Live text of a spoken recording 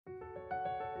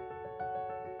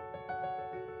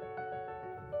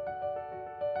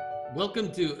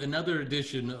Welcome to another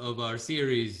edition of our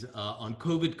series on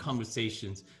COVID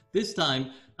conversations. This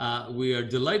time, we are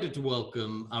delighted to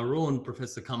welcome our own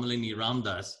Professor Kamalini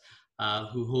Ramdas,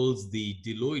 who holds the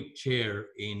Deloitte Chair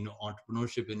in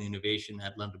Entrepreneurship and Innovation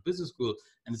at London Business School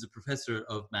and is a Professor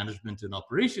of Management and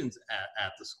Operations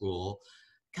at the school.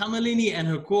 Kamalini and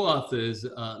her co-authors,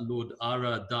 Lord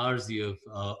Ara Darzi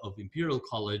of Imperial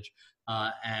College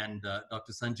and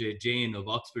Dr. Sanjay Jain of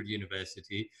Oxford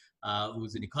University,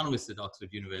 who's an economist at Oxford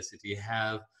University,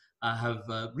 have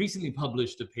recently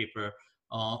published a paper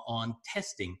on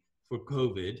testing for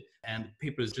COVID, and the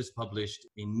paper is just published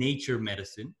in Nature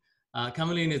Medicine.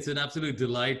 Kamalini, it's an absolute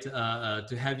delight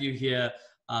to have you here,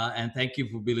 and thank you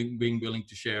for being willing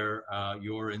to share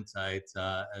your insights.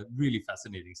 Really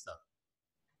fascinating stuff.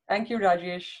 Thank you,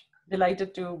 Rajesh.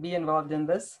 Delighted to be involved in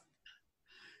this.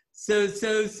 So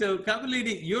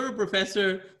Kamalini, you're a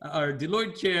professor or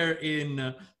Deloitte Chair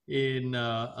in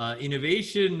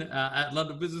innovation at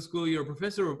London Business School. You're a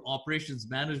professor of operations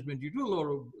management. You do a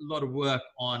lot of work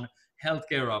on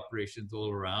healthcare operations all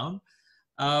around.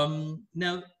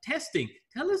 Now, testing.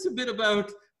 Tell us a bit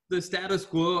about the status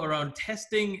quo around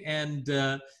testing and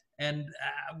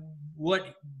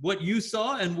what you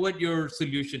saw and what your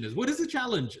solution is. What is the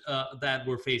challenge that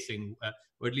we're facing,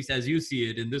 or at least as you see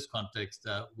it in this context,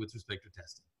 with respect to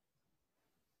testing?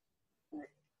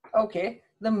 Okay,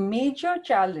 the major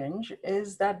challenge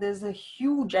is that there's a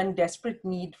huge and desperate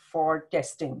need for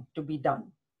testing to be done,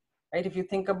 right? If you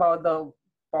think about the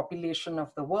population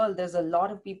of the world, there's a lot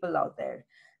of people out there,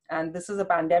 and this is a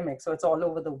pandemic, so it's all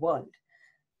over the world.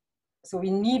 So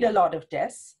we need a lot of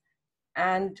tests.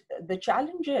 And the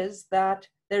challenge is that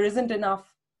there isn't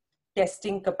enough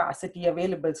testing capacity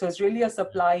available. So it's really a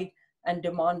supply and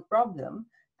demand problem.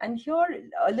 And here,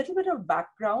 a little bit of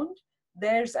background,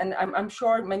 and I'm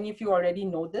sure many of you already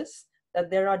know this, that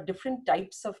there are different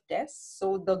types of tests.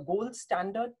 So the gold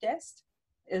standard test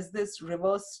is this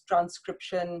reverse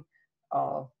transcription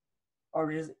PCR,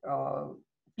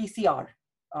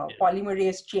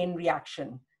 polymerase chain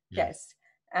reaction test.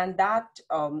 And that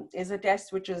is a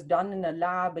test which is done in a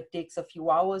lab. It takes a few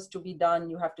hours to be done.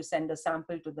 You have to send a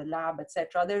sample to the lab,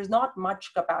 etc. There's not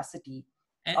much capacity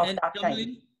of that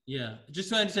kind. Yeah, just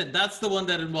so I understand, that's the one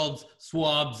that involves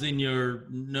swabs in your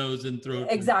nose and throat.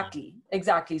 Exactly.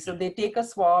 So they take a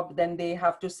swab, then they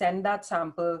have to send that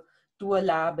sample to a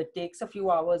lab. It takes a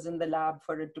few hours in the lab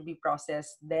for it to be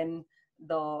processed. Then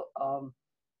the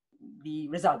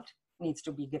result needs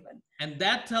to be given. And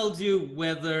that tells you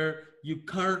whether you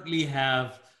currently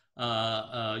have,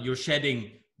 you're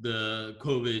shedding the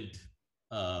COVID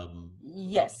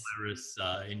virus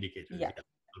indicators. Yeah.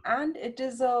 And it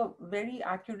is a very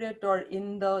accurate, or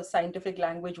in the scientific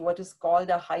language, what is called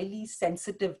a highly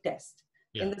sensitive test,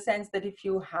 in the sense that if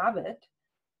you have it,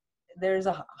 there is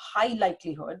a high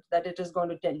likelihood that it is going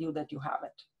to tell you that you have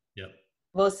it,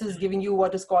 versus giving you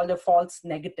what is called a false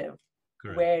negative,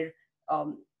 where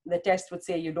the test would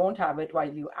say you don't have it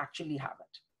while you actually have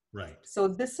it. Right. So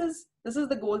this is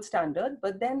the gold standard,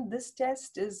 but then this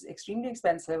test is extremely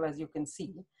expensive, as you can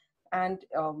see. And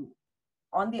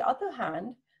on the other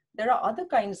hand, there are other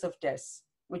kinds of tests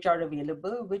which are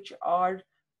available, which are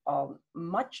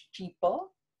much cheaper,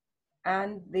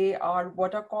 and they are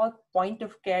what are called point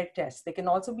of care tests. They can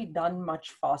also be done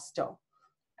much faster.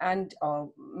 And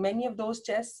many of those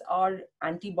tests are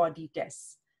antibody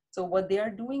tests. So what they are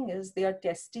doing is they are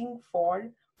testing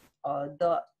for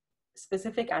the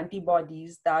specific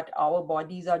antibodies that our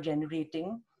bodies are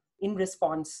generating in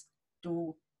response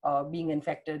to being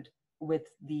infected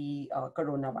with the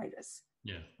coronavirus.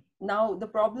 Now, the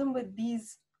problem with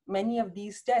many of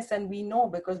these tests, and we know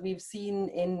because we've seen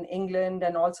in England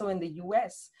and also in the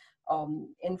US,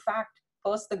 in fact,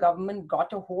 first the government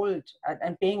got a hold,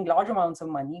 and paying large amounts of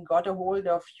money, got a hold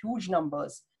of huge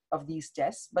numbers of these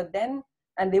tests, but then,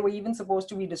 and they were even supposed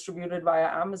to be distributed via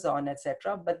Amazon,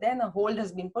 etc. But then a hold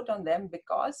has been put on them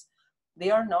because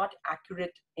they are not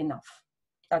accurate enough.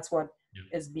 That's what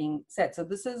is being said. So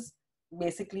this is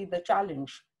basically the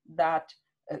challenge, that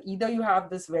either you have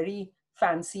this very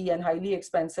fancy and highly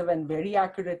expensive and very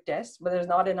accurate test, but there's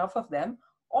not enough of them,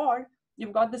 or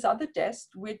you've got this other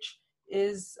test, which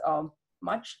is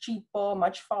much cheaper,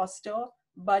 much faster,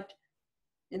 but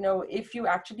if you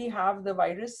actually have the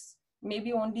virus,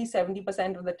 maybe only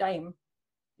 70% of the time,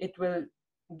 it will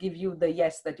give you the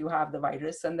yes that you have the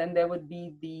virus. And then there would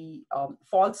be the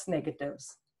false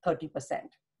negatives,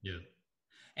 30%. Yeah.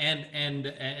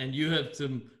 And you have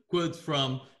some quotes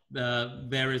from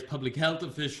various public health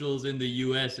officials in the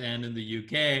US and in the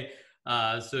UK.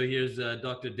 So here's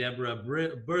Dr. Deborah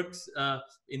Birx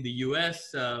in the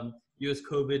US, US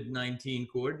COVID-19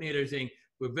 coordinator, saying,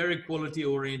 We're very quality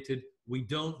oriented. We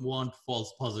don't want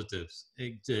false positives,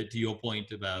 to your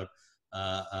point about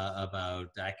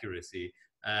accuracy.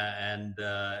 And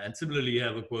similarly, you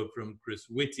have a quote from Chris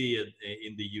Whitty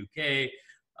in the UK.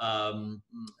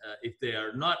 If they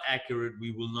are not accurate,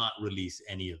 we will not release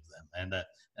any of them.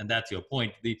 And that's your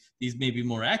point. These may be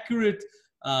more accurate,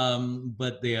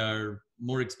 but they are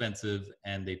more expensive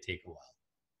and they take a while.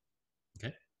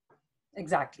 Okay.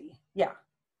 Exactly. Yeah.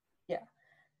 Yeah.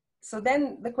 So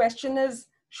then the question is,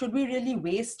 should we really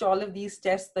waste all of these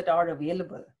tests that are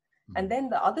available? Mm-hmm. And then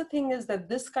the other thing is that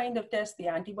this kind of test, the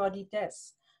antibody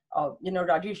tests,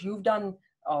 Rajesh, you've done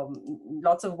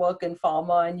lots of work in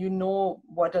pharma, and you know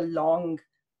what a long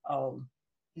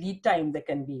lead time there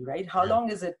can be, right? How long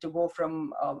is it to go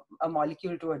from a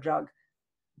molecule to a drug?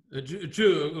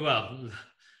 True. Well,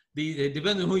 it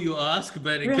depends on who you ask,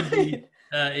 but it could be.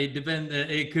 It depends.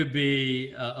 It could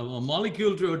be a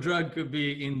molecule to a drug could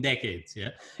be in decades.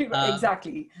 Yeah.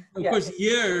 Exactly. Of course,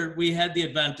 here we had the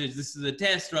advantage. This is a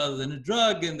test rather than a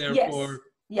drug, and therefore,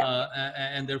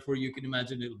 and therefore, you can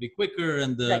imagine it'll be quicker,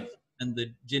 and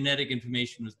the genetic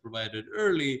information was provided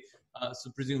early, so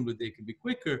presumably they could be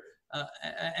quicker.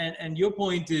 And your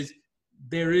point is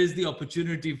there is the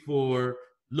opportunity for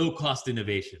low-cost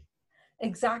innovation.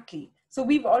 Exactly. So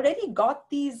we've already got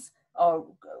these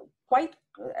quite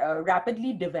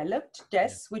rapidly developed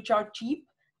tests, which are cheap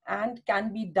and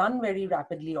can be done very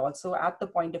rapidly also at the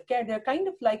point of care. They're kind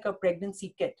of like a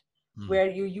pregnancy kit where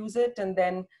you use it and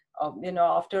then,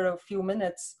 after a few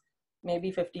minutes,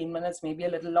 maybe 15 minutes, maybe a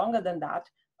little longer than that,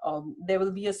 there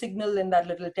will be a signal in that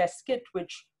little test kit,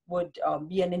 which would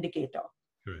be an indicator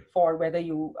for whether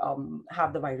you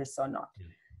have the virus or not.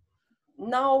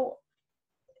 Now,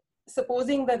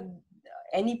 supposing that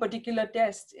any particular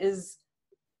test is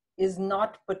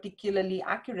not particularly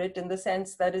accurate in the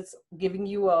sense that it's giving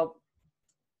you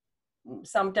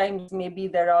sometimes maybe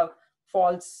there are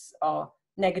false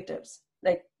negatives.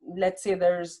 Like, let's say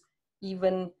there's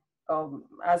even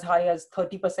as high as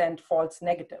 30% false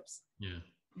negatives. Yeah.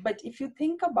 But if you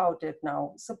think about it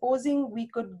now, supposing we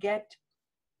could get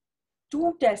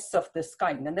 2 tests of this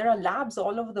kind, and there are labs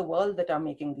all over the world that are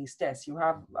making these tests. You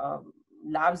have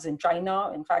labs in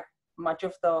China. In fact, much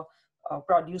of the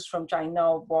produce from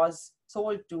China was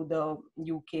sold to the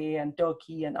UK and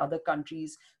Turkey and other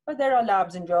countries. But there are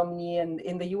labs in Germany and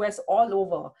in the US all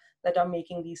over that are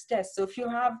making these tests. So if you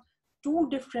have 2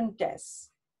 different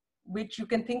tests, which you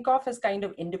can think of as kind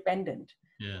of independent,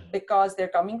 because they're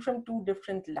coming from 2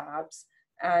 different labs,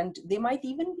 and they might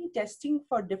even be testing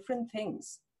for different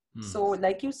things. So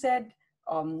like you said,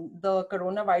 the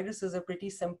coronavirus is a pretty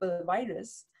simple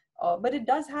virus, but it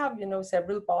does have,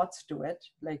 several parts to it,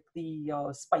 like the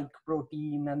spike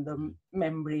protein and the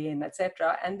membrane,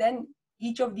 etc. And then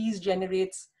each of these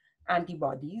generates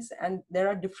antibodies, and there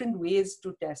are different ways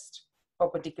to test for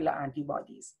particular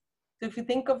antibodies. So if you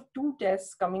think of 2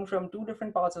 tests coming from 2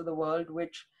 different parts of the world,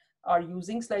 which are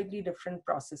using slightly different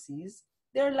processes,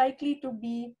 they're likely to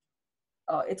be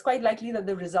it's quite likely that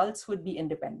the results would be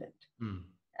independent.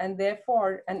 And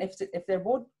therefore, and if they're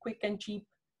both quick and cheap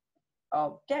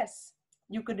tests,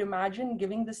 you could imagine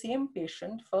giving the same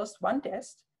patient first 1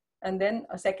 test and then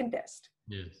a second test.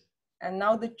 Yes. And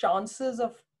now the chances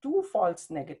of 2 false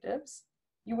negatives,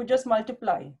 you would just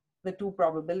multiply the 2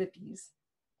 probabilities,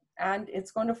 and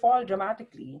it's going to fall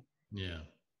dramatically. Yeah.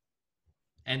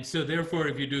 And so therefore,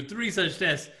 if you do 3 such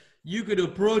tests, you could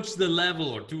approach the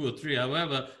level, or 2 or 3,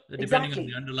 however, depending on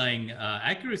the underlying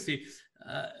accuracy.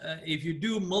 If you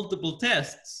do multiple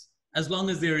tests, as long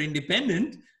as they're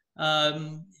independent,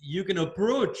 you can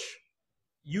approach,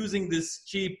 using this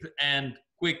cheap and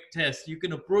quick test, you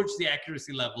can approach the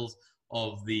accuracy levels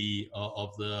of the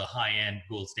high-end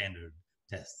gold standard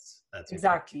tests. That's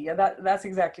exactly. Yeah, that's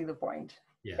exactly the point.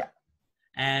 Yeah.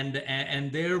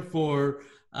 And therefore,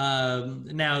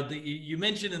 now you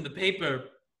mentioned in the paper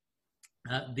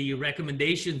the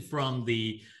recommendation from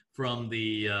the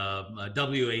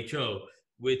WHO,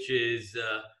 which is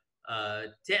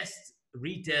test,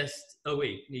 retest. Oh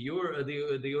wait,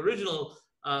 the original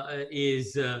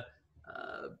is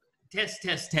test,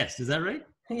 test, test. Is that right?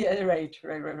 Yeah, right.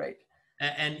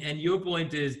 And your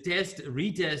point is test,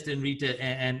 retest, and retest,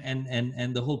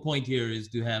 and the whole point here is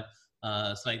to have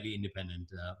slightly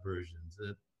independent versions.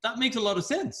 That makes a lot of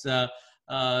sense.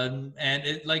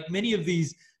 And like many of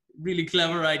these really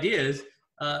clever ideas,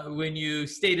 when you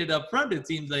state it up front, it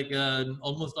seems like an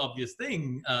almost obvious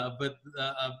thing. But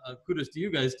kudos to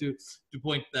you guys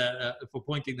for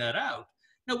pointing that out.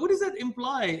 Now, what does that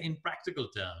imply in practical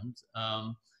terms?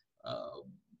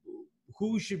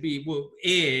 Who should be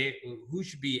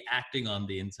acting on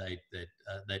the insight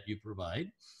that you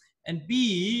provide, And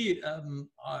B,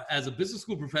 as a business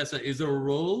school professor, is there a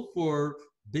role for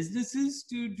businesses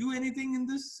to do anything in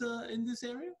this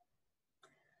area?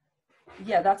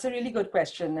 Yeah, that's a really good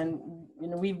question, and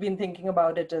we've been thinking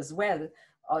about it as well.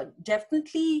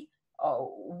 Definitely,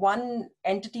 one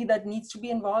entity that needs to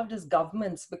be involved is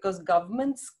governments, because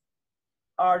governments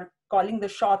are calling the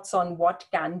shots on what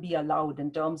can be allowed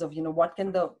in terms of what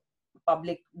can the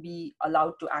public be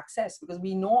allowed to access, because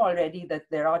we know already that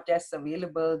there are tests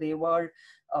available. They were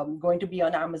going to be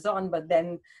on Amazon, but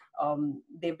then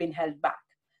they've been held back.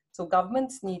 So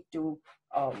governments need to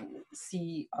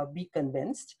be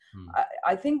convinced.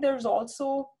 I think there's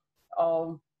also,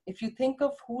 if you think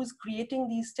of who's creating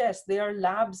these tests, they are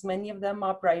labs. Many of them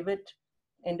are private,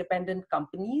 independent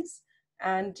companies.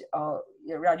 And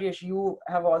Rajesh, you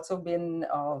have also been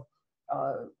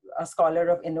a scholar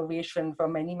of innovation for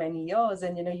many, many years.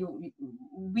 And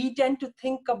we tend to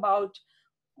think about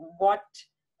what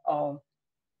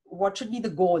should be the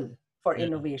goal for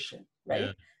innovation, right?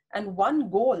 Yeah. And one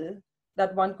goal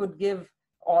that one could give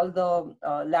all the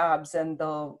labs and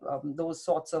those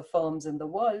sorts of firms in the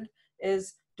world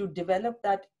is to develop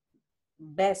that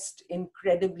best,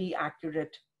 incredibly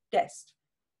accurate test.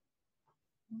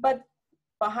 But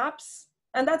perhaps,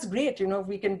 and that's great, if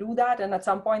we can do that, and at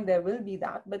some point there will be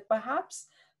that, but perhaps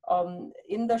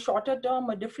in the shorter term,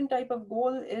 a different type of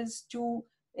goal is to,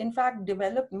 in fact,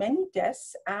 develop many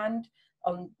tests and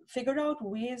figure out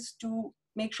ways to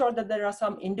make sure that there are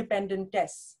some independent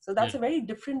tests. So that's a very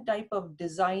different type of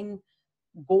design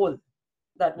goal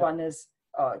that one is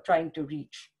trying to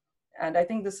reach. And I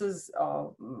think this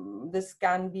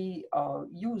can be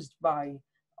used by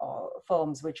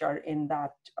firms which are in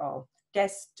that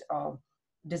test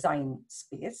design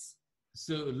space.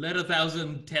 So let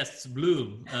 1,000 tests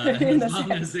bloom, as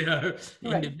long as they are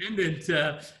independent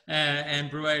and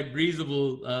provide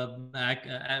reasonably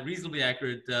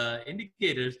accurate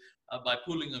indicators. By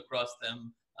pulling across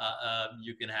them,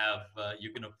 you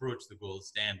can approach the gold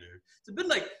standard. It's a bit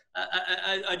like,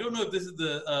 I don't know if this is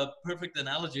the perfect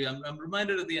analogy. I'm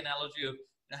reminded of the analogy of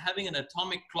having an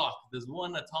atomic clock. There's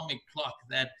one atomic clock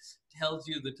that tells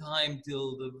you the time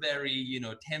till the very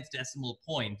 10th decimal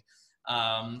point.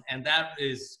 And that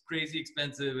is crazy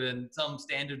expensive, and some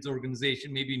standards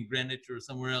organization, maybe in Greenwich or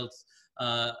somewhere else,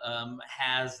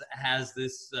 has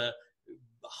this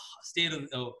state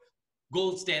of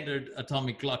gold standard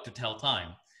atomic clock to tell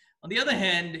time. On the other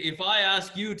hand, if I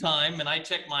ask you time and I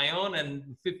check my own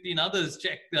and 15 others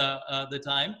check the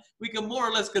time, we can more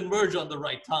or less converge on the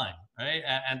right time, right?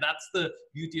 And that's the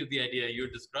beauty of the idea you're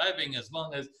describing. As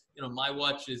long as my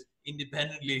watch is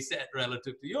independently set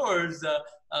relative to yours,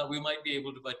 we might be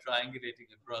able to, by triangulating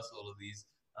across all of these,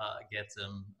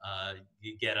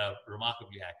 get a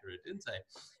remarkably accurate insight,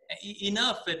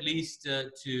 enough at least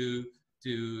to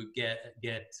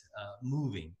get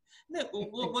moving. Now,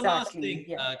 one last thing,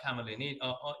 Kamalini,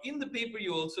 in the paper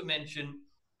you also mentioned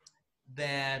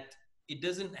that it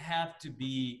doesn't have to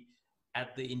be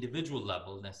at the individual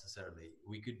level necessarily.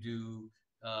 We could do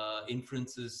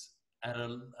inferences at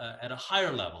a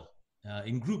higher level,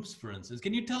 in groups, for instance.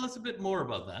 Can you tell us a bit more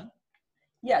about that?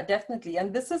 Yeah, definitely.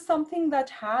 And this is something that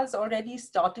has already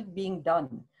started being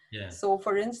done. Yeah. So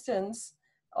for instance,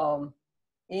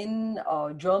 in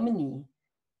Germany,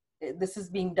 this is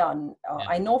being done.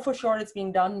 I know for sure it's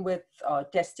being done with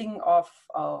testing of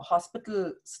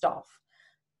hospital staff.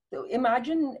 So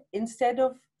imagine, instead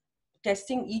of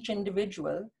testing each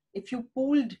individual, if you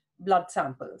pooled blood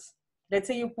samples, let's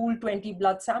say you pool 20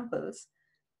 blood samples,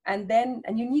 and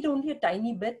you need only a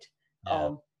tiny bit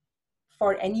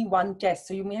for any one test.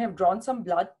 So you may have drawn some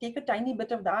blood, take a tiny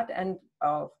bit of that and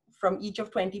from each of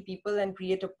 20 people and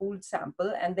create a pooled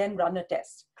sample and then run a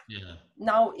test. Yeah.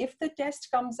 Now, if the test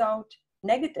comes out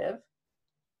negative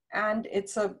and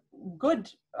it's a good,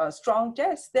 strong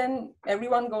test, then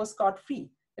everyone goes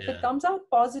scot-free. If it comes out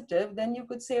positive, then you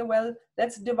could say, well,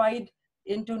 let's divide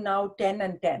into now 10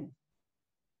 and 10.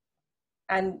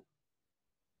 And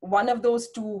one of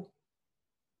those two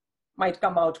might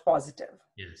come out positive.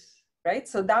 Yes. Right?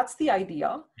 So that's the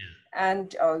idea. Yeah.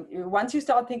 And once you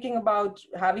start thinking about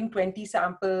having 20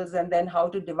 samples and then how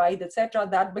to divide, etc.,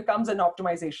 that becomes an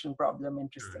optimization problem,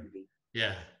 interestingly.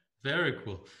 Yeah, very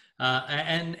cool.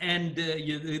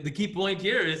 The key point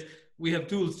here is we have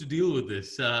tools to deal with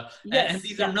this. Yes, and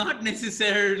these are not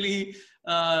necessarily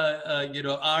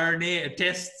RNA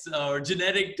tests or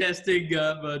genetic testing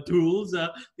tools.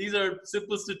 These are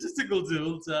simple statistical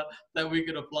tools that we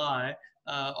can apply.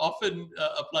 Often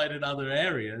applied in other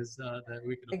areas that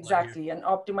we can apply. Exactly, and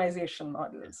optimization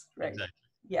models, right? Exactly.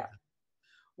 Yeah.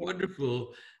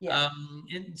 Wonderful. Yeah.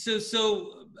 And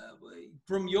so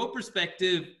from your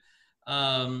perspective,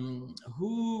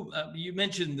 who you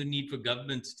mentioned the need for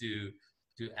governments to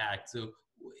act. So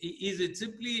is it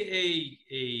simply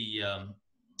a, uh,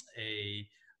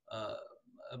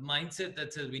 a mindset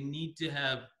that says we need to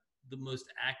have the most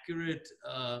accurate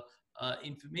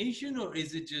information, or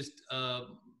is it just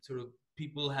sort of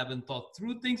people haven't thought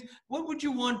through things? What would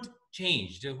you want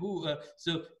changed?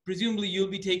 So presumably you'll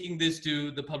be taking this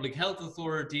to the public health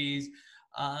authorities.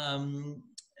 Um,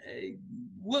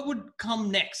 what would come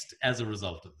next as a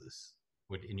result of this,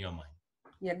 in your mind?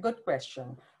 Yeah, good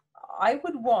question. I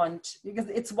would want, because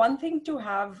it's one thing to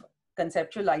have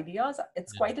conceptual ideas,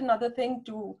 it's quite another thing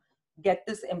to get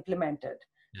this implemented.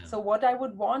 Yeah. So what I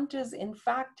would want is, in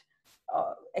fact,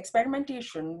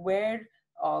 experimentation where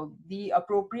the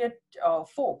appropriate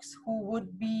folks who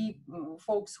would be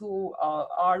folks who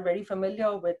are very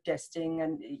familiar with testing,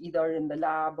 and either in the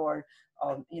lab or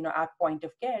at point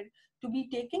of care, to be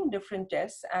taking different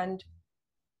tests and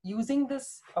using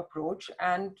this approach.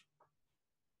 And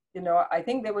I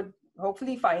think they would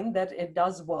hopefully find that it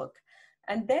does work.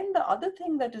 And then the other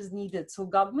thing that is needed, so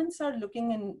governments are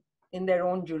looking in their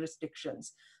own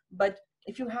jurisdictions, but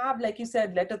if you have, like you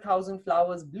said, let 1,000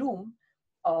 flowers bloom,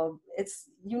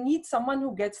 you need someone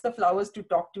who gets the flowers to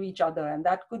talk to each other, and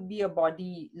that could be a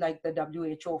body like the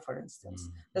WHO, for instance.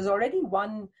 There's already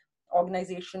one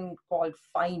organization called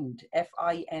FIND,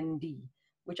 F-I-N-D,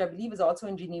 which I believe is also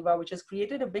in Geneva, which has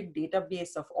created a big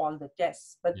database of all the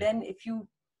tests. But then if you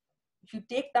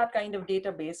take that kind of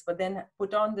database, but then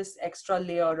put on this extra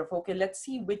layer of, okay, let's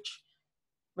see which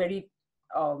very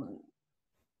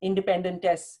independent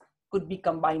tests could be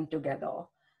combined together.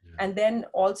 Yeah. And then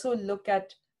also look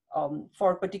at,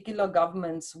 for particular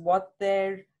governments, what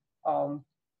their, how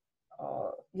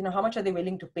much are they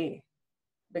willing to pay?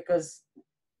 Because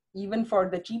even for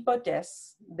the cheaper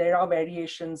tests, there are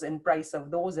variations in price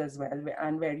of those as well,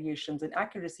 and variations in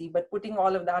accuracy. But putting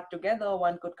all of that together,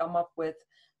 one could come up with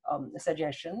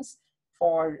suggestions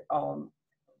for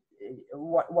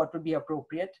what would be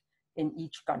appropriate in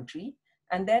each country.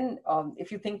 And then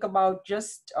if you think about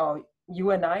just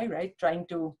you and I, right, trying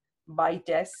to buy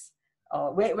tests,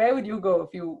 where would you go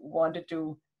if you wanted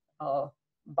to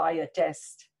buy a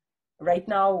test? Right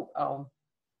now,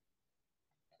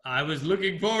 I was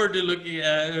looking forward to looking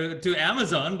to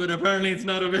Amazon, but apparently it's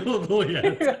not available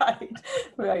yet.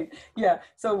 Right. Yeah.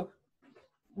 So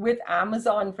with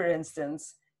Amazon, for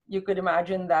instance, you could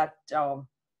imagine that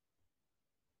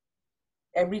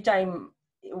every time,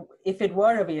 if it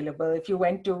were available, if you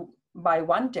went to buy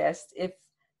one test, if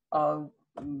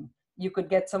you could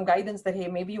get some guidance that, hey,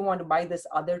 maybe you want to buy this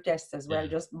other test as well,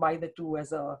 just buy the two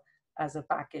as a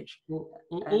package.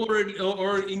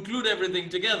 Or include everything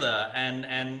together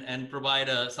and provide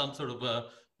some sort of a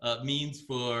means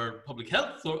for public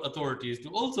health authorities to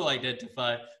also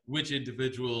identify which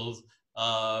individuals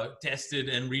tested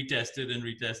and retested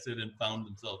and found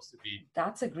themselves to be.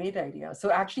 That's a great idea.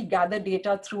 So actually gather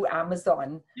data through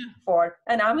Amazon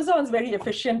and Amazon's very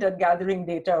efficient at gathering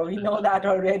data. We know that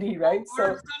already, right?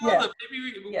 Or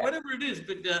maybe whatever it is,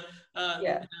 but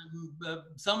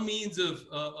some means of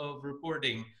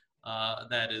reporting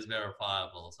that is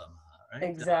verifiable somehow, right?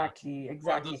 Exactly.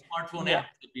 Or the smartphone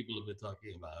apps that people have been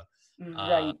talking about.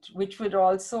 Right, which would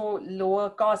also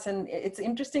lower costs. And it's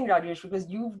interesting, Rajesh, because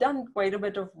you've done quite a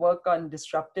bit of work on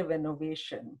disruptive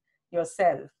innovation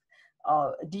yourself.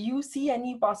 Do you see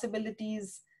any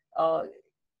possibilities,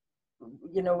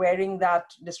 wearing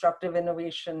that disruptive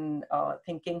innovation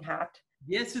thinking hat?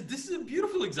 Yes, so this is a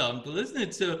beautiful example, isn't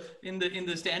it? So in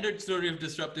the standard story of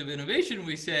disruptive innovation,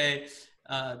 we say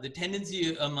the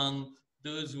tendency among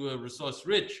those who are resource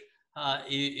rich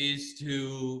is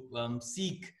to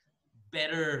seek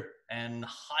better and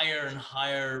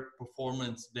higher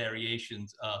performance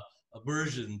variations,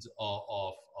 versions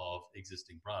of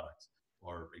existing products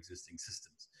or existing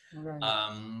systems. Right.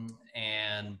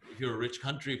 And if you're a rich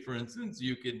country, for instance,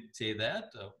 you could say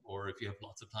that, or if you have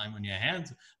lots of time on your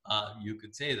hands, you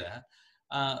could say that.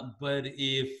 But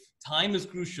if time is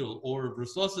crucial or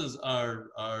resources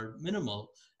are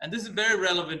minimal, and this is very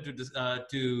relevant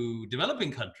to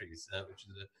developing countries, which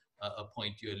is a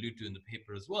point you allude to in the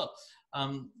paper as well,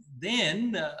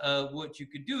 then what you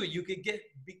could do, you could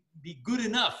be good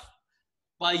enough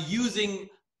by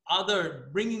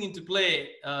bringing into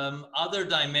play other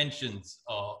dimensions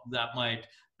that might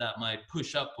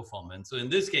push up performance. So in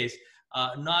this case,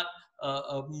 not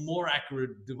a more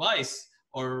accurate device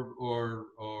or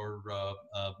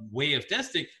way of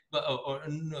testing, but or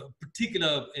a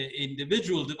particular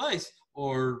individual device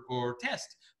or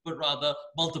test, but rather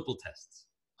multiple tests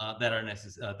that are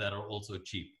necessary, that are also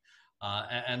cheap.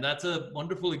 And that's a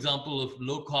wonderful example of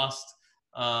low-cost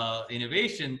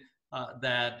innovation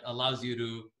that allows you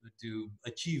to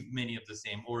achieve many of the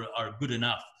same, or are good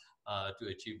enough to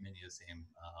achieve many of the same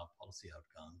policy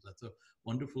outcomes. That's a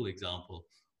wonderful example.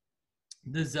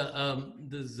 There's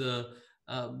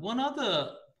one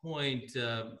other point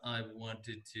I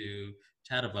wanted to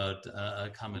chat about,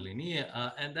 Kamalini,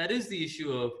 and that is the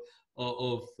issue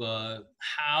of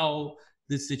how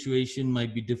this situation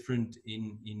might be different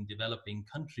in developing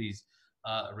countries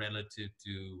relative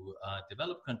to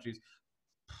developed countries.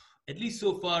 At least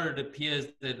so far, it appears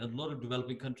that a lot of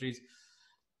developing countries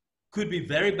could be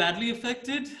very badly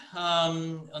affected.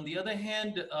 On the other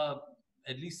hand,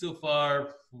 at least so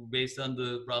far, based on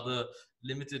the rather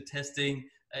limited testing,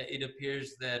 it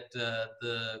appears that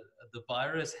the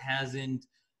virus hasn't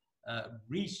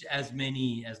reached as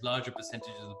larger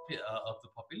percentages of the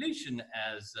population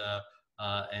as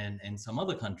and some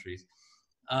other countries.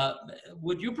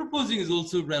 What you're proposing is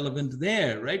also relevant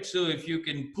there, right? So if you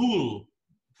can pool,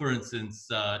 for instance,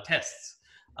 tests,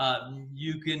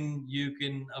 you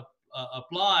can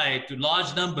apply to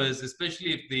large numbers,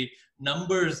 especially if the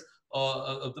numbers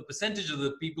of the percentage of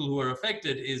the people who are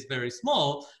affected is very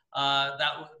small.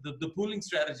 The pooling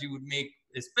strategy would make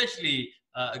especially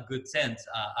a good sense,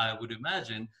 I would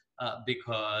imagine,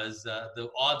 because the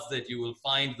odds that you will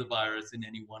find the virus in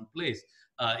any one place,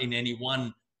 in any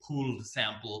one pooled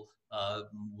sample,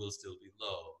 will still be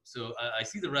low. So I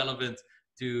see the relevance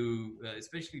to,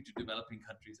 especially to developing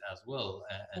countries as well.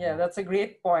 Yeah, that's a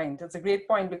great point. It's a great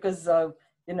point because,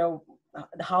 you know,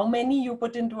 how many you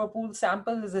put into a pool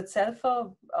sample is itself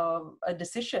a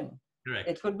decision. Correct.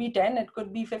 It could be 10, it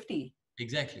could be 50.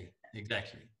 Exactly.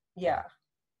 Yeah.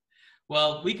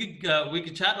 Well, we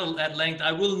could chat at length.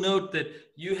 I will note that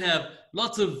you have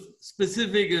lots of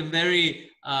specific and very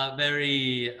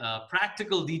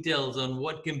practical details on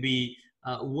what can be,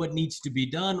 what needs to be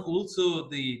done. Also,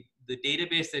 the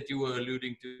database that you were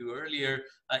alluding to earlier,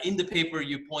 in the paper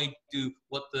you point to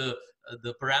what the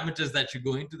parameters that should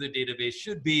go into the database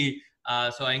should be.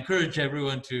 So I encourage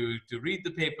everyone to read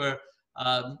the paper,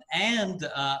 and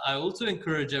I also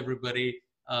encourage everybody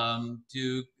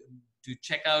to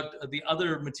check out the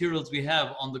other materials we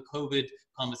have on the COVID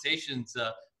Conversations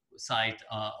site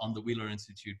on the Wheeler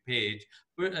Institute page.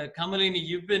 Kamalini,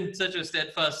 you've been such a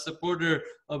steadfast supporter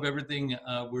of everything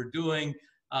we're doing.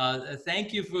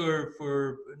 Thank you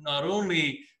for not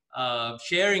only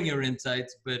sharing your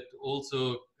insights, but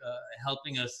also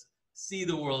helping us see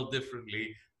the world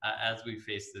differently as we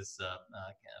face this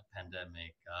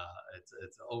pandemic.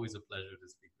 It's always a pleasure to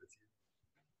speak with you.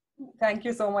 Thank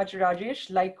you so much,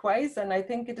 Rajesh. Likewise, and I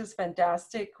think it is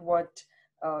fantastic what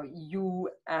you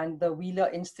and the Wheeler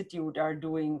Institute are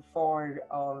doing for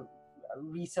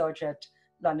research at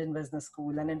London Business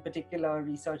School, and in particular,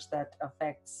 research that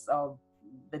affects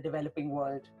the developing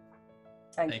world.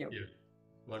 Thank you.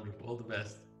 Wonderful. All the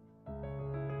best.